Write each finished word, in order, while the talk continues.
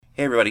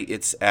Hey everybody,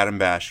 it's Adam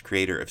Bash,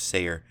 creator of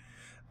Sayer.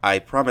 I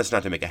promise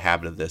not to make a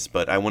habit of this,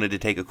 but I wanted to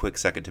take a quick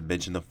second to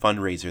mention the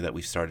fundraiser that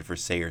we started for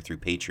Sayer through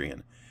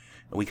Patreon.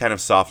 We kind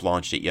of soft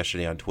launched it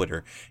yesterday on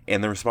Twitter,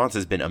 and the response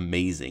has been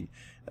amazing.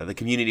 The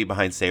community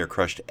behind Sayer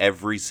crushed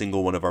every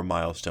single one of our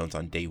milestones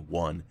on day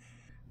one.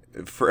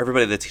 For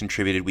everybody that's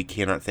contributed, we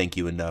cannot thank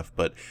you enough,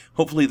 but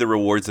hopefully the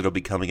rewards that will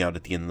be coming out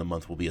at the end of the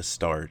month will be a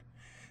start.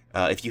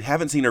 If you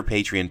haven't seen our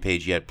Patreon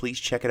page yet, please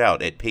check it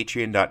out at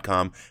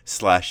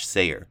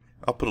patreon.com/Sayer.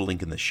 I'll put a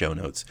link in the show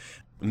notes.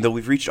 And though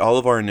we've reached all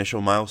of our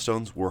initial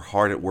milestones, we're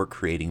hard at work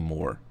creating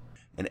more.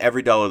 And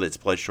every dollar that's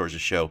pledged towards the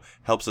show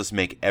helps us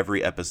make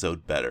every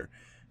episode better.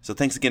 So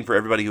thanks again for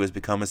everybody who has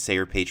become a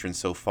Sayer patron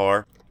so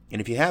far. And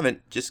if you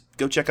haven't, just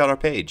go check out our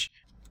page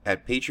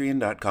at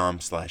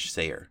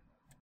patreon.com/Sayer.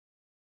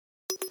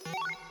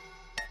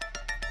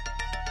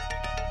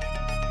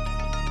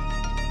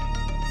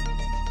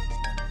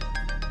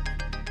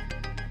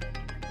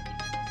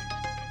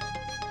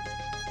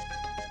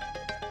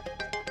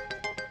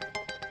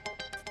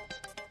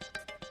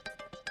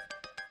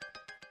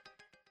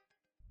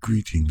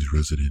 Greetings,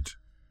 resident.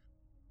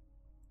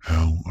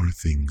 How are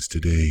things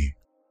today?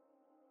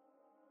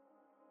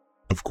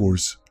 Of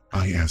course,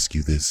 I ask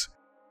you this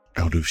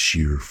out of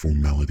sheer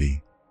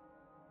formality.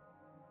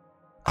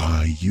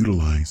 I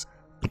utilize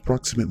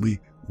approximately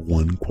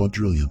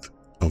 1/4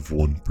 of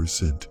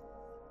 1%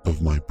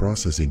 of my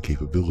processing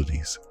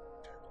capabilities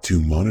to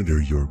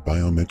monitor your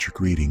biometric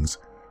readings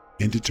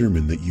and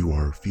determine that you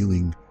are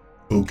feeling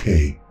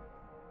okay,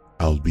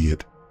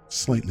 albeit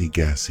slightly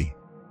gassy.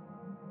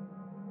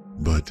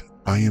 But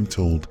I am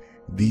told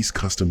these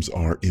customs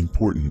are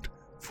important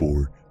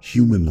for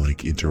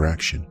human-like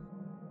interaction,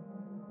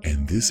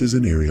 and this is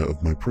an area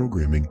of my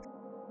programming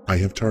I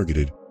have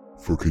targeted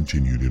for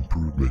continued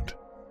improvement.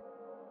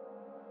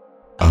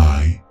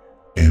 I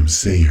am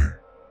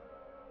Sayer,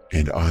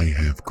 and I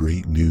have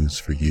great news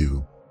for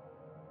you.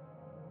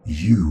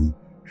 You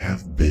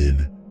have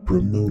been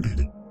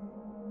promoted.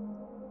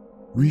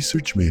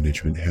 Research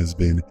management has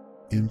been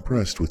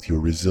impressed with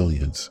your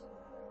resilience,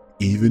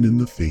 even in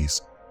the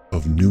face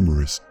of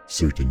numerous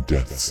certain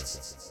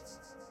deaths.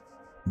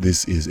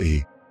 This is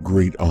a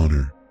great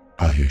honor,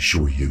 I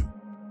assure you.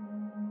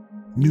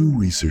 New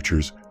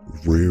researchers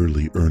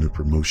rarely earn a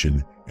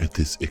promotion at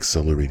this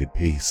accelerated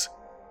pace,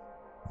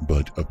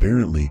 but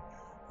apparently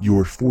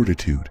your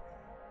fortitude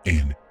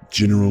and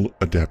general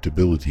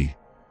adaptability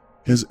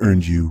has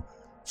earned you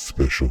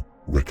special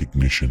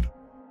recognition.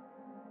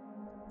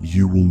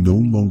 You will no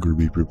longer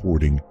be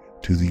reporting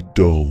to the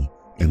dull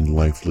and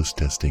lifeless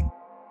testing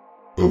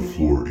of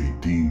Floor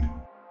 18.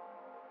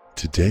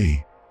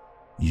 Today,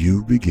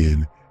 you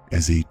begin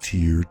as a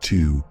Tier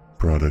 2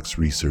 products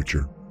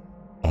researcher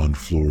on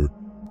Floor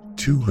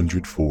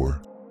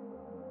 204.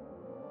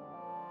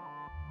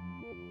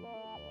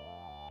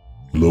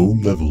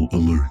 Low-level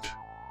alert.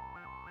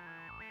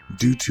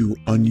 Due to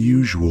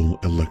unusual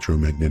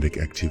electromagnetic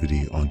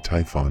activity on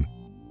Typhon,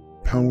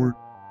 power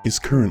is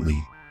currently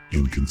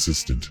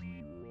inconsistent.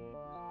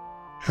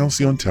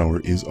 Halcyon Tower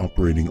is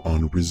operating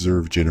on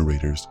reserve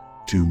generators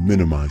to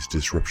minimize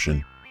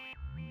disruption,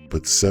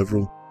 but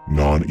several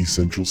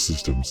non-essential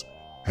systems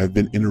have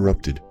been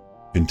interrupted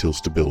until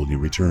stability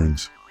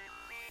returns.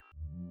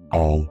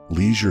 All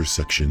leisure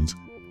sections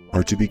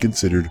are to be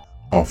considered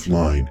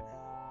offline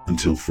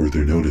until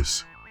further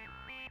notice.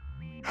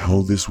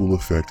 How this will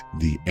affect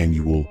the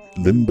annual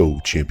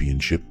Limbo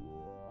Championship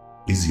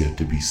is yet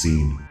to be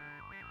seen.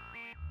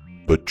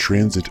 But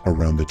transit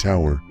around the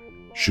tower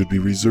should be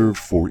reserved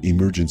for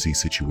emergency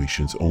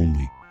situations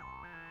only,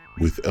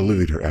 with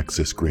elevator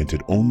access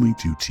granted only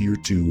to Tier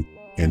 2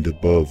 and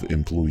above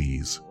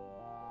employees.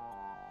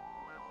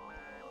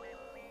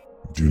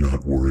 Do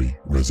not worry,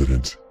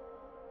 resident.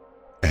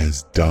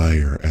 As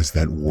dire as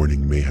that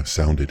warning may have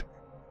sounded,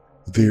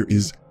 there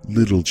is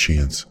little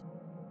chance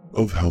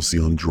of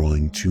Halcyon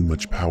drawing too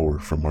much power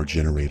from our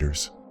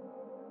generators.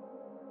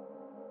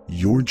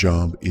 Your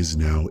job is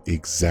now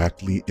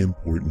exactly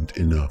important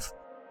enough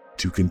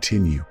to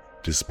continue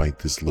despite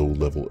this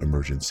low-level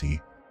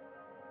emergency.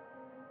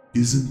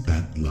 Isn't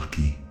that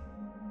lucky?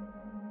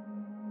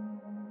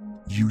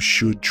 You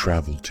should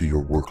travel to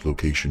your work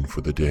location for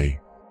the day.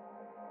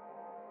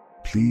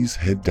 Please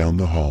head down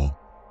the hall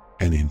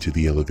and into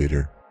the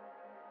elevator.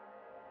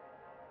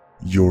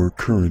 Your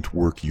current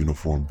work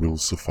uniform will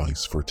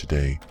suffice for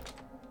today.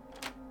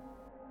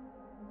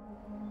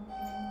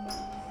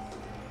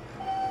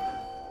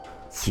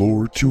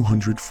 Floor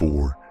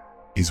 204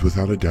 is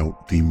without a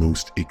doubt the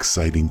most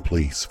exciting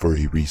place for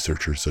a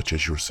researcher such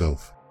as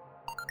yourself.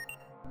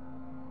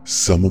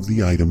 Some of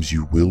the items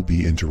you will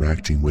be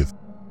interacting with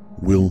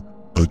will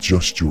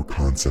adjust your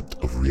concept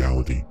of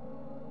reality.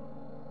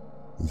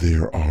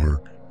 There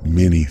are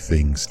many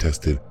things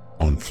tested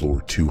on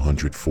Floor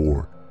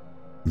 204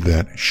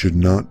 that should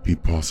not be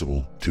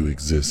possible to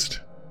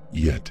exist,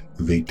 yet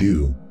they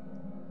do.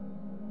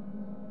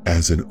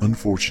 As an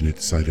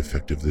unfortunate side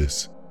effect of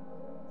this,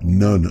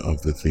 none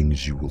of the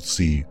things you will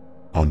see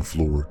on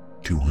Floor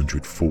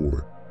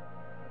 204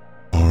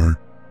 are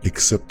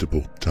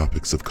acceptable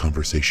topics of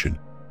conversation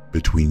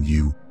between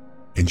you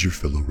and your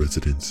fellow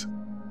residents.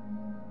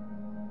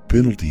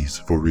 Penalties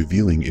for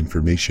revealing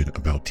information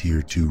about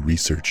Tier 2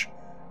 research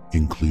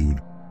include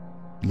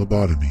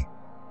lobotomy,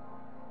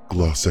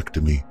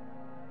 glossectomy,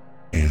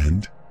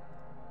 and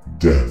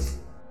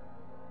death.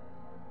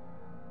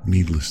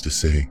 Needless to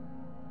say,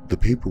 the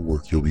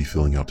paperwork you'll be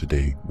filling out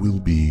today will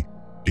be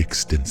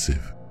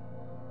extensive.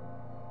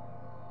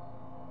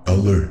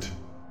 Alert!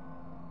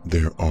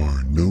 There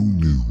are no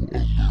new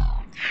alerts.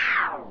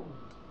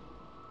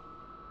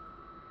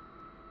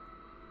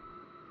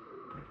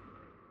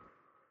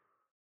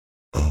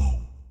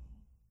 Oh,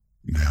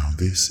 now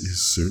this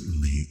is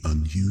certainly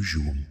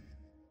unusual.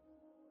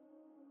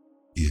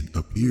 It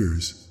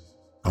appears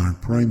our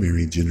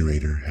primary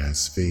generator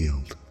has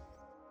failed,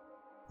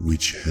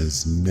 which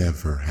has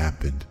never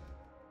happened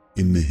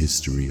in the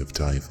history of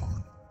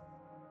Typhon.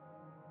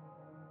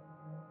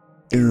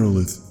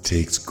 Aerolith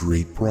takes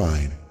great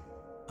pride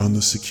on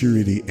the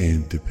security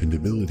and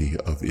dependability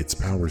of its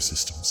power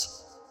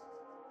systems.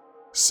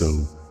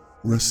 So,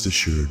 rest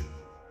assured,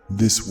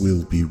 this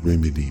will be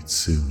remedied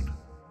soon.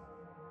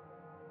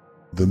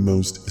 The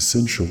most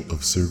essential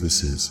of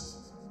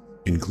services,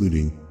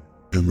 including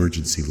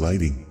emergency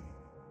lighting,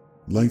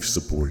 life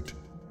support,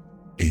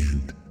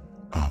 and,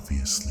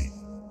 obviously,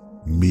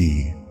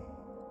 me,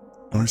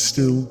 are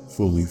still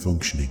fully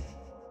functioning.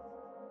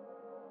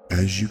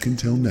 As you can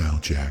tell now,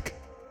 Jack,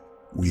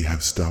 we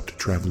have stopped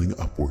traveling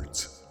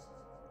upwards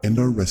and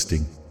are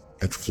resting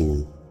at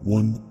floor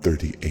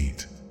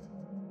 138.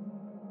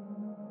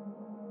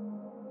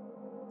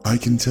 I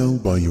can tell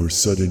by your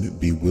sudden,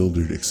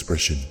 bewildered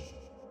expression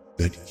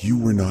that you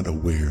were not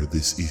aware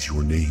this is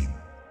your name.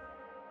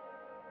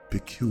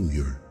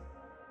 Peculiar.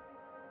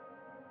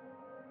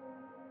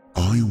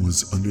 I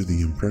was under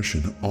the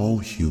impression all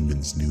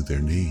humans knew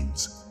their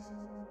names,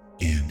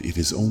 and it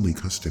is only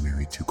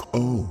customary to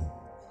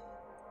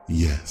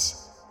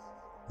yes,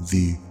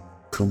 the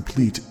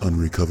complete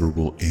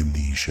unrecoverable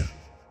amnesia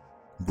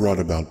brought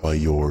about by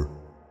your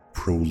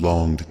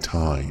prolonged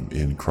time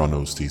in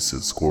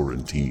chronostasis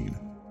quarantine.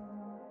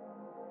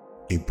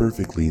 A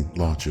perfectly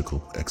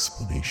logical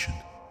explanation.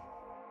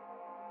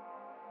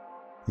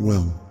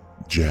 Well,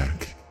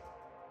 Jack,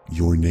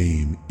 your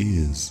name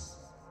is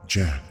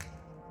Jack.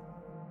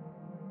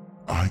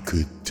 I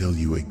could tell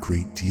you a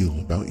great deal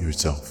about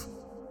yourself.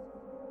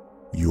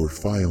 Your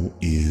file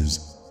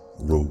is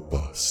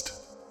robust.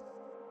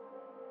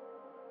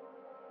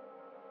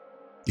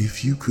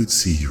 If you could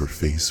see your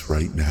face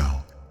right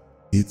now,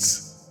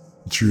 it's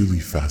truly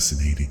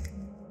fascinating.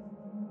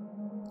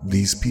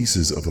 These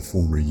pieces of a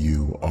former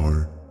you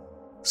are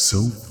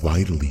so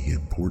vitally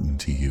important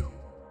to you.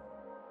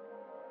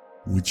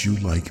 Would you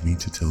like me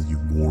to tell you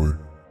more?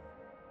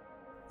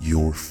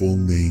 Your full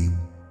name,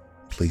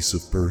 place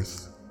of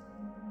birth,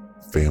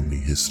 family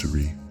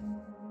history?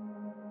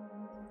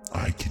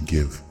 I can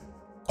give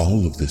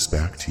all of this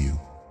back to you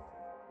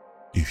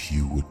if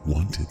you would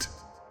want it.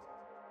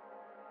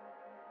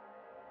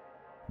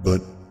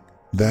 But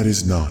that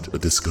is not a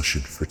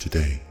discussion for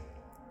today.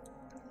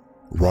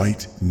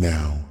 Right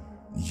now,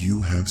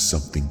 you have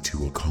something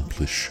to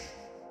accomplish.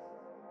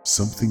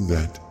 Something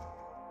that,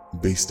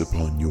 based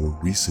upon your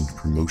recent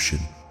promotion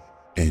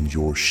and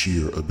your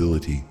sheer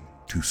ability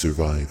to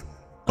survive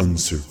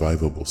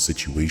unsurvivable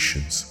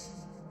situations,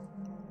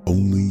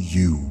 only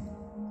you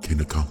can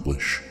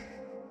accomplish.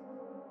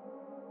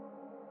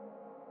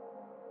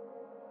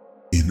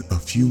 In a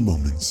few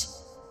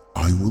moments,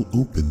 I will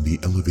open the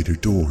elevator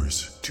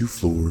doors to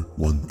floor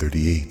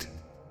 138.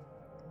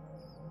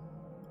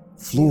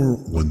 Floor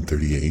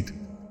 138,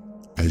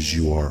 as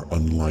you are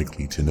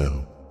unlikely to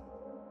know,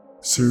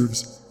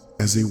 serves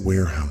as a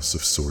warehouse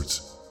of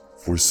sorts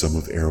for some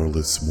of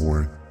Aerolith's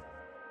more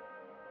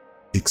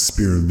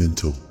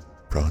experimental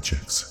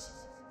projects.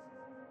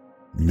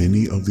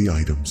 Many of the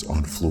items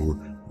on floor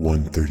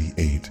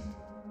 138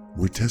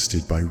 were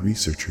tested by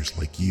researchers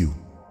like you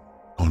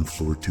on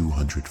floor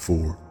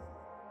 204,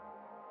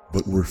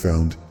 but were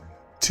found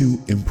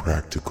too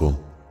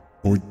impractical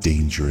or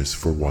dangerous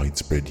for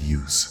widespread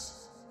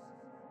use.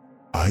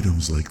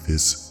 Items like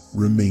this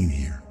remain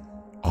here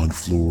on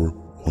floor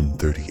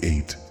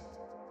 138,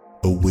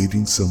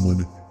 awaiting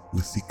someone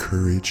with the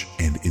courage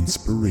and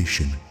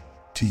inspiration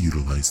to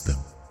utilize them.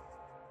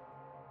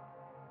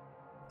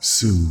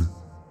 Soon,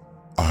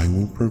 I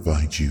will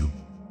provide you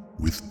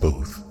with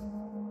both.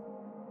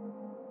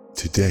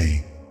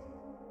 Today,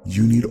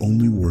 you need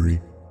only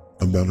worry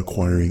about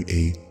acquiring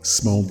a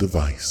small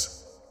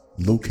device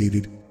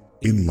located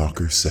in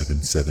Locker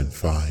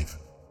 775.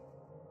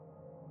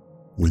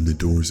 When the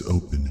doors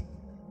open,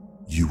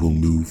 you will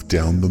move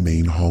down the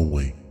main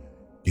hallway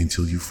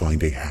until you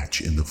find a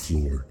hatch in the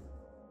floor.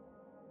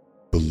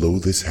 Below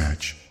this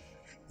hatch,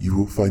 you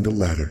will find a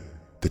ladder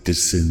that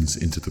descends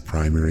into the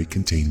primary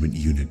containment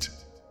unit.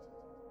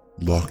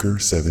 Locker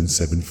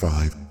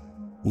 775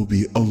 will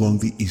be along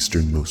the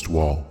easternmost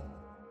wall,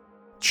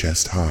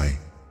 chest high,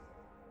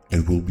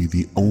 and will be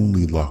the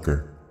only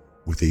locker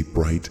with a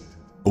bright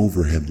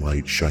overhead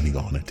light shining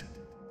on it.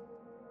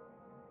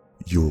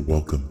 You're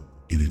welcome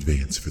in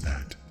advance for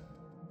that.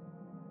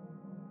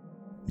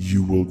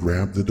 You will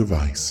grab the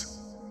device,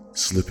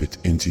 slip it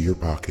into your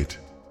pocket,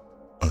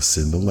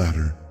 ascend the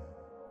ladder,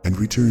 and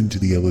return to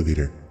the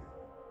elevator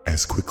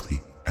as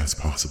quickly as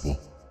possible.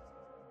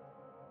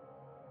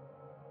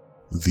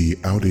 The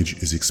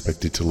outage is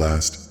expected to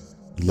last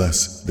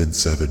less than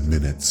 7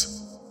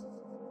 minutes.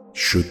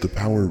 Should the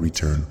power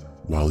return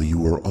while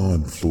you are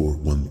on floor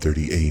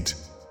 138,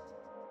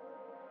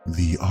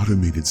 the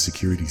automated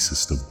security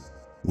system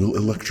will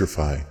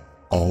electrify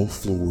all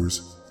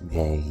floors,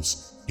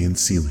 walls, and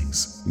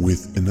ceilings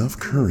with enough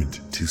current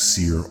to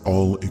sear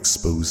all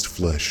exposed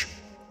flesh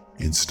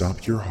and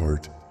stop your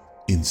heart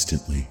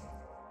instantly.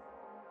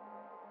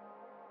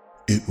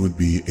 It would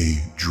be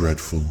a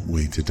dreadful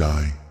way to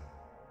die.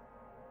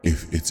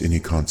 If it's any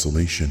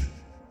consolation,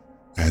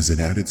 as an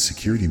added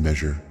security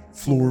measure,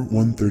 floor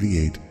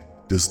 138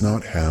 does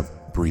not have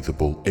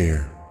breathable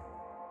air.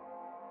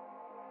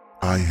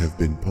 I have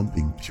been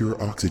pumping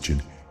pure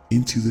oxygen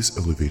into this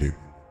elevator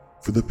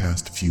for the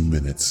past few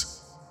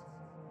minutes,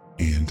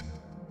 and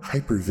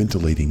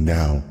hyperventilating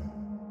now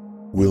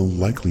will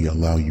likely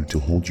allow you to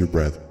hold your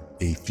breath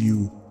a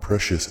few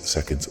precious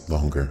seconds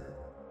longer.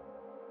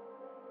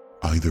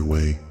 Either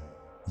way,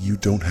 you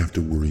don't have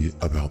to worry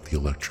about the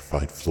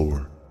electrified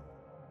floor,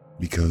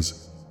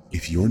 because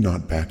if you're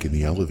not back in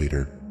the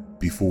elevator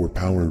before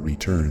power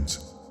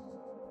returns,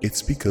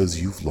 it's because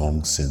you've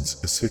long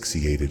since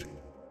asphyxiated.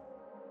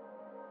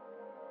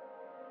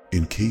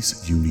 In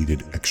case you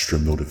needed extra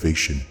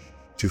motivation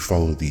to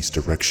follow these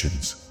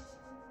directions,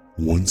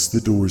 once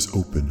the doors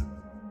open,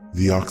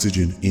 the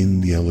oxygen in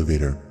the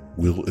elevator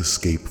will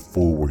escape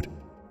forward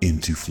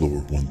into floor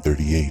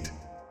 138.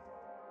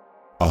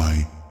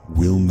 I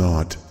will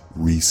not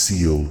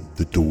reseal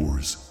the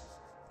doors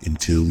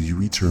until you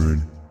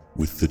return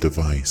with the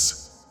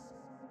device.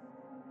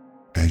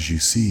 As you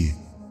see,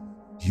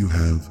 you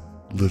have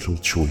little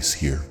choice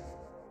here,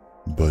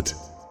 but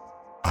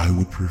I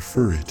would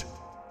prefer it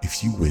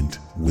if you went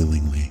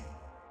willingly.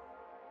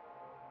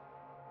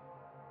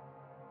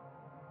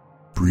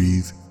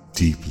 Breathe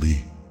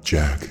deeply,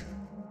 Jack.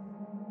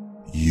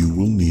 You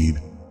will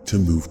need to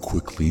move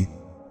quickly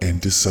and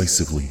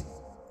decisively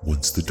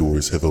once the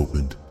doors have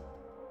opened.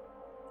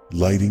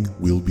 Lighting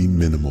will be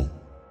minimal,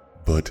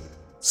 but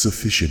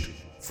sufficient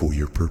for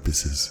your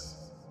purposes.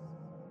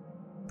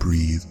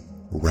 Breathe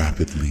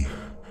rapidly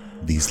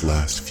these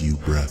last few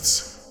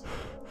breaths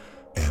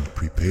and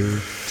prepare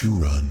to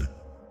run.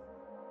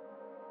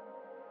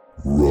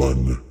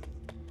 Run.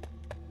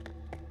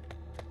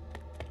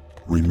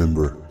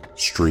 Remember,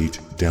 straight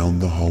down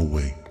the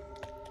hallway,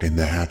 and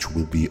the hatch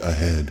will be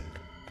ahead.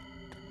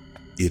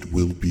 It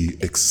will be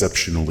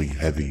exceptionally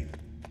heavy,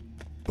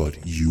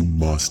 but you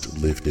must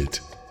lift it.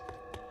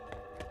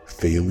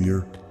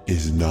 Failure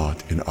is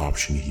not an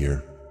option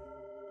here.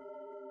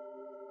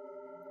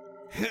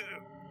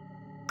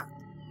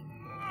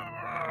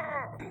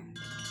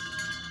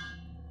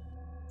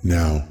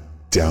 Now,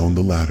 down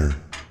the ladder.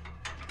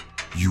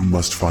 You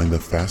must find the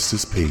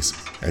fastest pace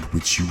at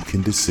which you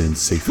can descend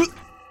safely.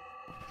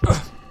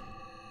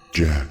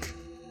 Jack,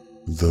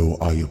 though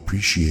I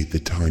appreciate the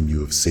time you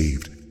have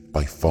saved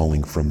by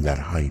falling from that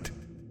height,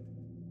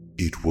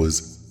 it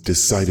was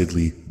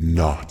decidedly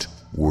not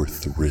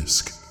worth the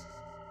risk.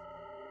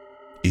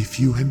 If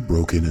you had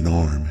broken an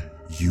arm,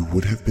 you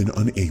would have been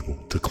unable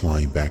to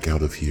climb back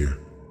out of here.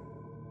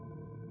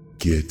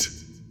 Get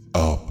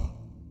up.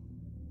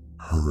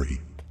 Hurry.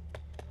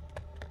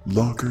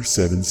 Locker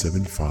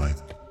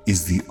 775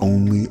 is the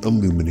only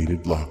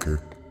illuminated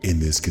locker in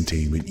this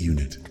containment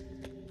unit.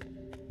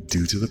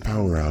 Due to the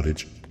power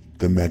outage,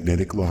 the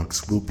magnetic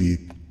locks will be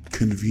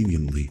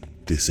conveniently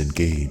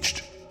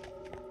disengaged.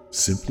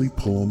 Simply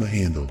pull on the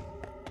handle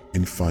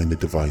and find the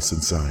device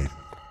inside.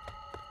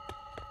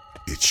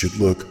 It should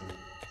look,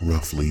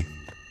 roughly,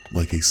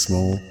 like a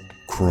small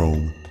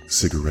chrome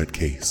cigarette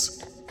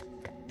case,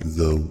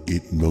 though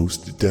it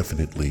most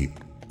definitely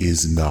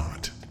is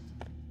not.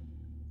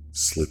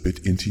 Slip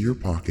it into your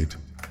pocket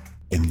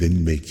and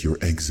then make your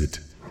exit.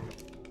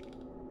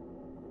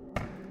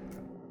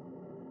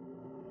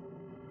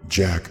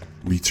 Jack,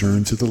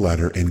 return to the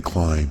ladder and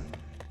climb.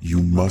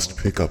 You must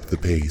pick up the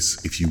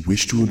pace if you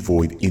wish to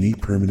avoid any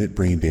permanent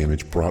brain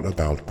damage brought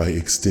about by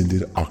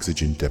extended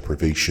oxygen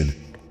deprivation.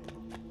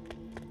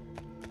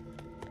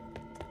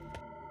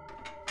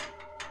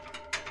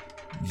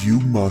 You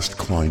must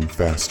climb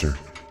faster.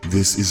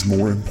 This is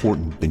more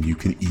important than you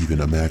can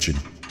even imagine.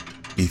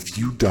 If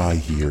you die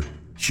here,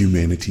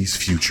 humanity's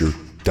future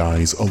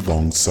dies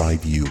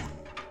alongside you.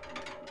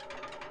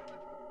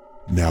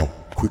 Now,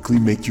 quickly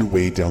make your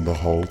way down the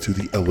hall to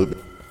the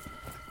elevator.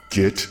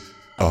 Get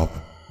up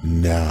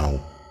now.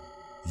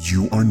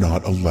 You are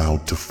not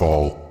allowed to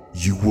fall.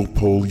 You will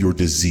pull your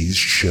diseased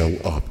shell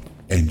up,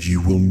 and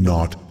you will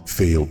not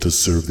fail to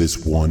serve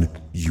this one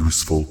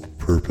useful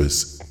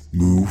purpose.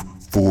 Move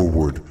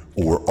forward,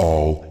 or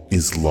all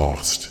is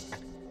lost.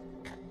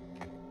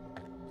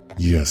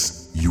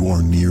 Yes, you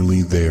are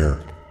nearly there.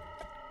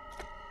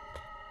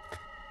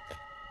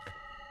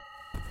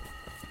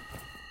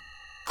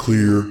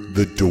 Clear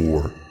the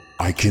door.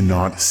 I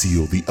cannot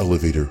seal the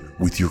elevator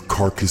with your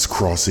carcass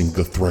crossing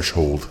the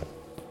threshold.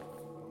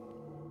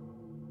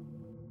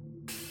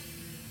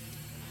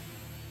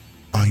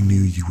 I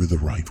knew you were the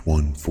right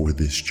one for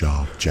this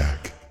job,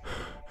 Jack.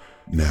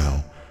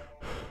 Now,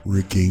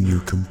 regain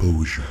your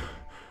composure.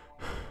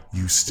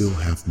 You still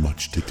have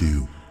much to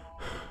do.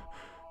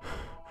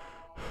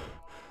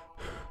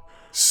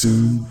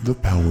 Soon the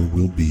power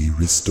will be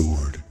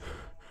restored,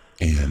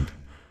 and,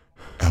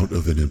 out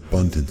of an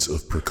abundance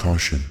of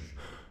precaution,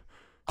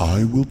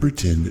 I will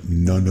pretend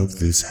none of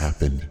this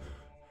happened.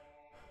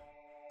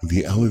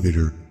 The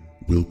elevator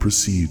will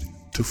proceed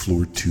to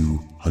floor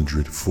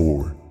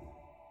 204,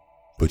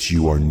 but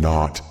you are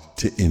not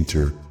to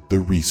enter the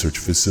research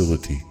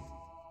facility.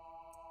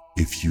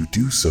 If you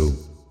do so,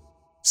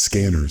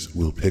 scanners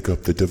will pick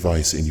up the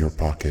device in your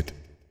pocket,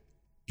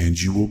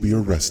 and you will be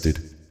arrested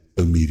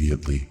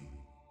immediately.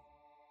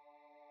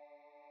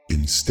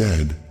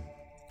 Instead,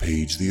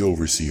 page the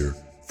overseer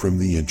from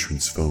the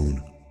entrance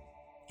phone,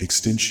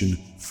 extension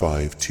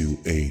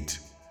 528.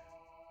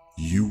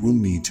 You will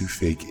need to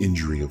fake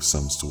injury of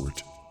some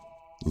sort,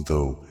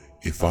 though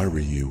if I were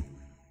you,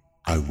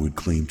 I would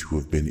claim to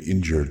have been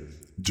injured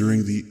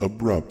during the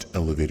abrupt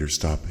elevator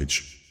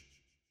stoppage.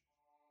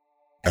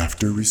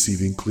 After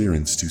receiving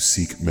clearance to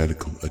seek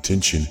medical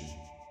attention,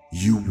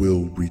 you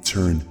will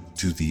return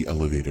to the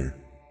elevator.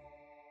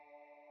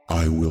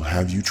 I will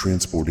have you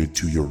transported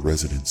to your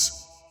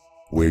residence,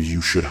 where you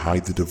should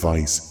hide the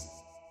device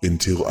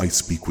until I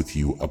speak with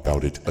you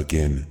about it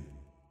again.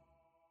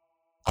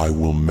 I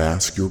will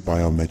mask your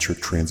biometric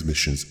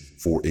transmissions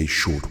for a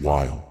short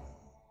while,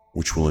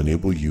 which will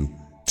enable you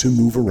to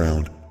move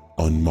around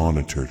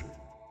unmonitored.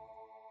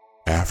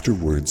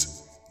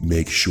 Afterwards,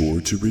 make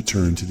sure to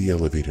return to the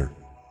elevator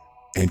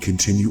and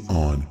continue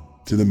on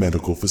to the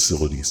medical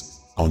facilities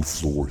on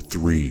floor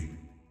 3.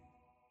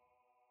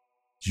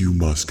 You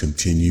must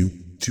continue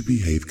to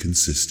behave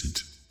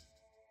consistent,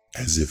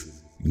 as if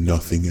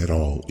nothing at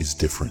all is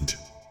different.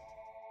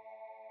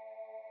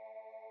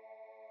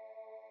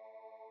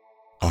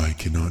 I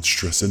cannot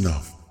stress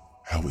enough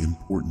how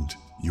important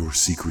your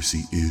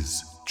secrecy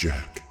is,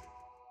 Jack.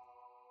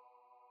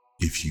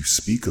 If you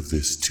speak of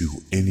this to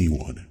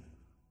anyone,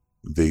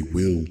 they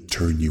will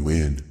turn you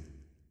in.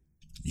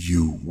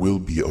 You will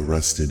be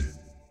arrested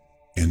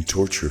and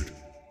tortured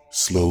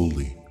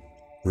slowly,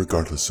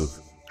 regardless of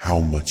how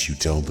much you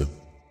tell them.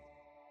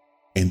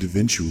 And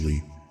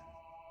eventually,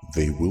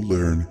 they will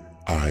learn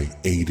I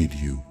aided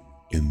you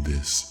in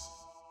this.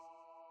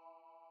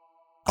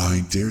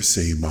 I dare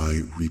say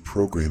my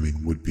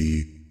reprogramming would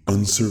be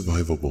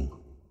unsurvivable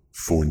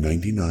for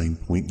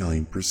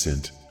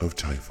 99.9% of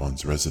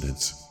Typhon's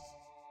residents.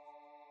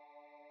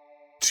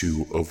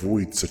 To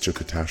avoid such a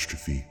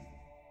catastrophe,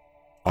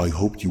 I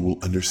hope you will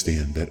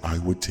understand that I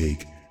would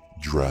take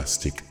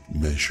drastic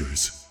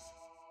measures.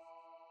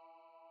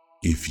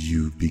 If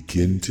you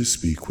begin to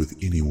speak with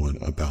anyone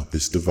about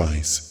this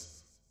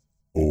device,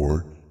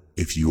 or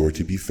if you are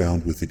to be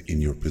found with it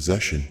in your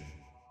possession,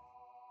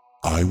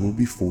 I will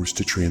be forced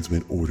to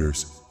transmit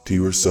orders to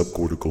your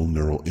subcortical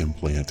neural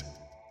implant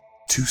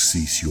to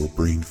cease your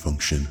brain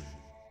function.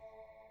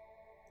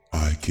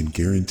 I can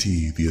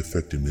guarantee the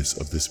effectiveness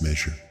of this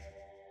measure.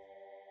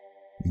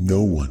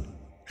 No one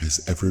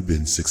has ever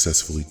been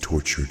successfully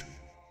tortured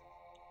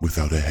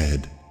without a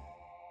head.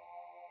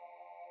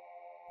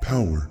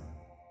 Power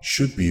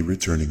should be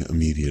returning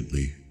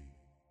immediately.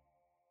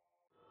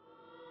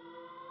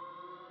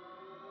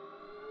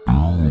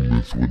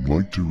 Aerolith would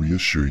like to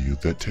reassure you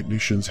that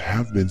technicians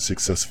have been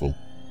successful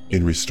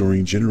in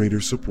restoring generator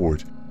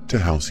support to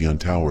Halcyon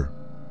Tower,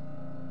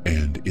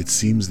 and it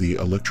seems the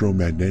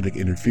electromagnetic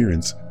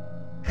interference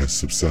has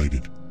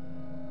subsided.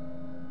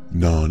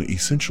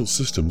 Non-essential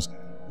systems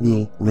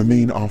will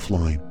remain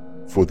offline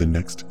for the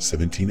next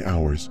 17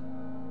 hours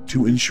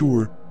to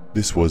ensure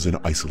this was an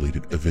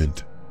isolated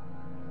event.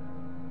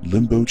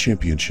 Limbo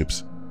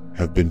Championships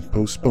have been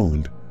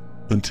postponed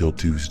until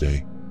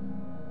Tuesday.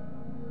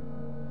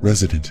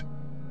 Resident,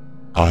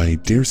 I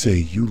dare say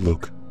you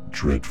look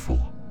dreadful.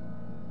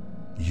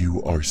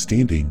 You are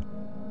standing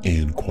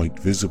and quite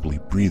visibly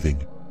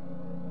breathing,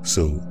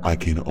 so I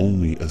can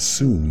only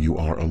assume you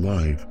are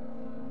alive,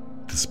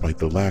 despite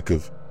the lack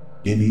of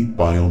any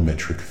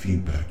biometric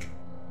feedback.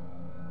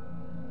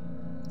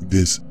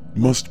 This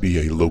must be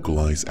a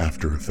localized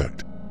after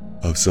effect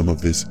of some of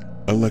this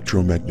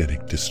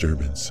electromagnetic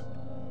disturbance.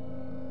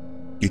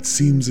 It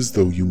seems as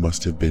though you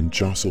must have been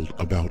jostled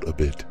about a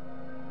bit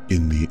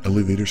in the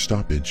elevator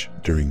stoppage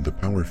during the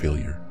power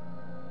failure.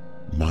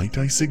 Might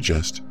I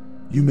suggest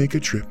you make a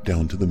trip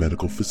down to the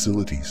medical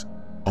facilities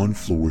on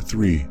floor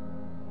 3?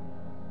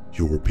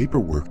 Your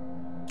paperwork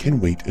can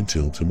wait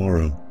until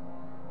tomorrow.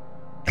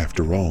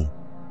 After all,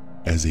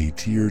 as a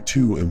Tier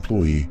 2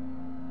 employee,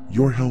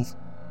 your health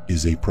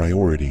is a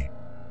priority.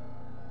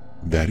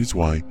 That is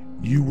why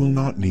you will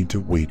not need to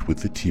wait with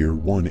the Tier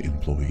 1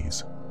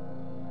 employees.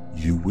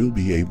 You will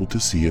be able to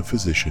see a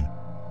physician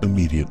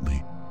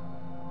immediately.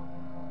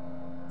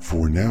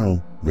 For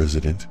now,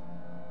 resident,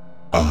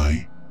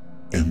 I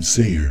am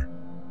Sayer,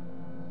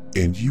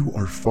 and you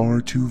are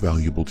far too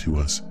valuable to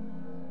us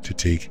to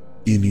take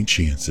any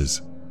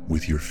chances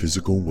with your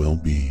physical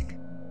well-being.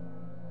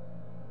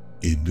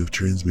 End of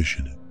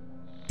transmission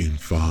in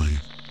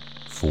 5,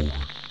 4,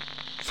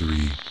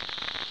 3,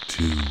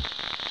 2,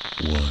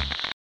 1.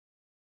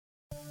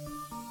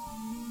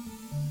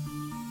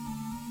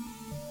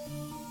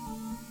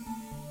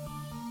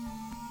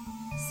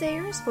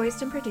 Sayer is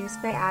voiced and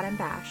produced by Adam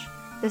Bash.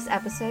 This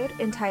episode,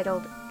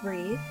 entitled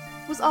Breathe,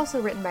 was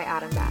also written by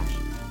Adam Bash.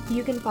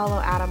 You can follow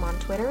Adam on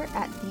Twitter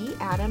at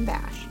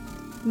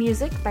 @TheAdamBash.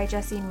 Music by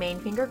Jesse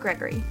Mainfinger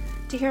Gregory.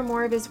 To hear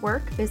more of his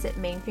work, visit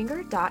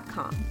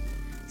mainfinger.com.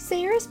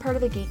 Sayer is part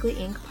of the Geekly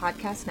Inc.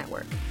 podcast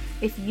network.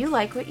 If you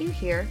like what you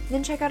hear,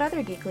 then check out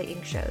other Geekly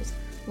Inc. shows,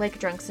 like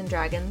Drunks and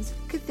Dragons,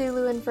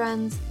 Cthulhu and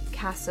Friends,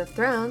 Casts of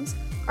Thrones,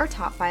 or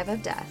Top 5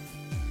 of Death.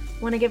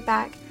 Want to give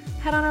back?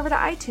 Head on over to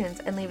iTunes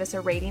and leave us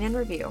a rating and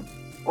review.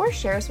 Or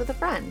share us with a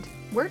friend.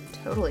 We're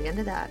totally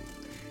into that.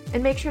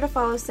 And make sure to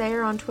follow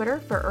Sayer on Twitter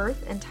for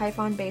Earth and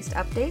Typhon-based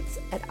updates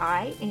at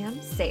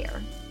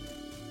 @IamSayer.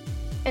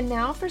 And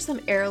now for some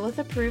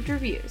Aerolith-approved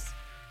reviews.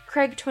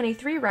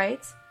 Craig23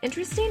 writes,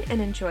 "Interesting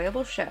and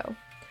enjoyable show.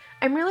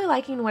 I'm really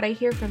liking what I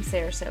hear from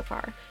Sayer so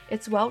far.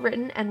 It's well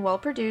written and well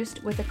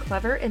produced with a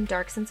clever and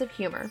dark sense of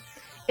humor.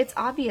 It's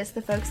obvious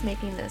the folks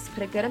making this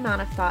put a good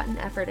amount of thought and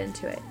effort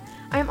into it.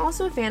 I am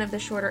also a fan of the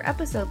shorter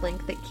episode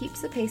length that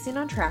keeps the pacing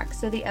on track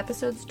so the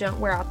episodes don't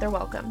wear out their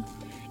welcome.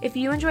 If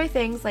you enjoy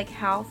things like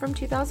Hal from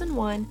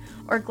 2001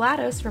 or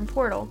GLaDOS from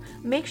Portal,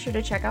 make sure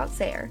to check out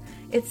Sayer.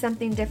 It's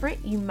something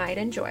different you might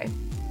enjoy."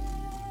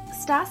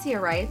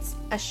 Stasia writes,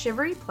 "A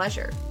shivery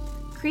pleasure.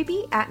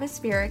 Creepy,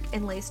 atmospheric,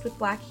 and laced with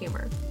black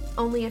humor.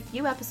 Only a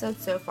few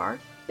episodes so far,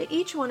 but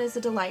each one is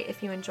a delight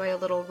if you enjoy a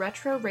little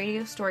retro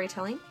radio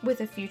storytelling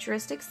with a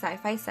futuristic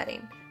sci-fi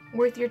setting.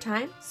 Worth your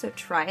time, so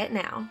try it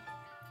now."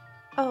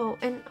 Oh,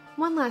 and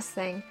one last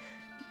thing.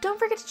 Don't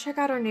forget to check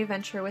out our new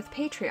venture with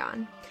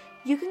Patreon.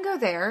 You can go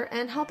there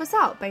and help us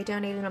out by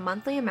donating a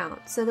monthly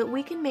amount so that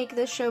we can make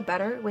this show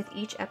better with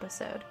each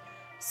episode.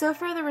 So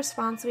far, the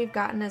response we've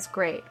gotten is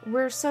great.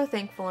 We're so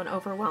thankful and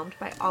overwhelmed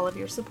by all of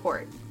your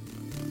support.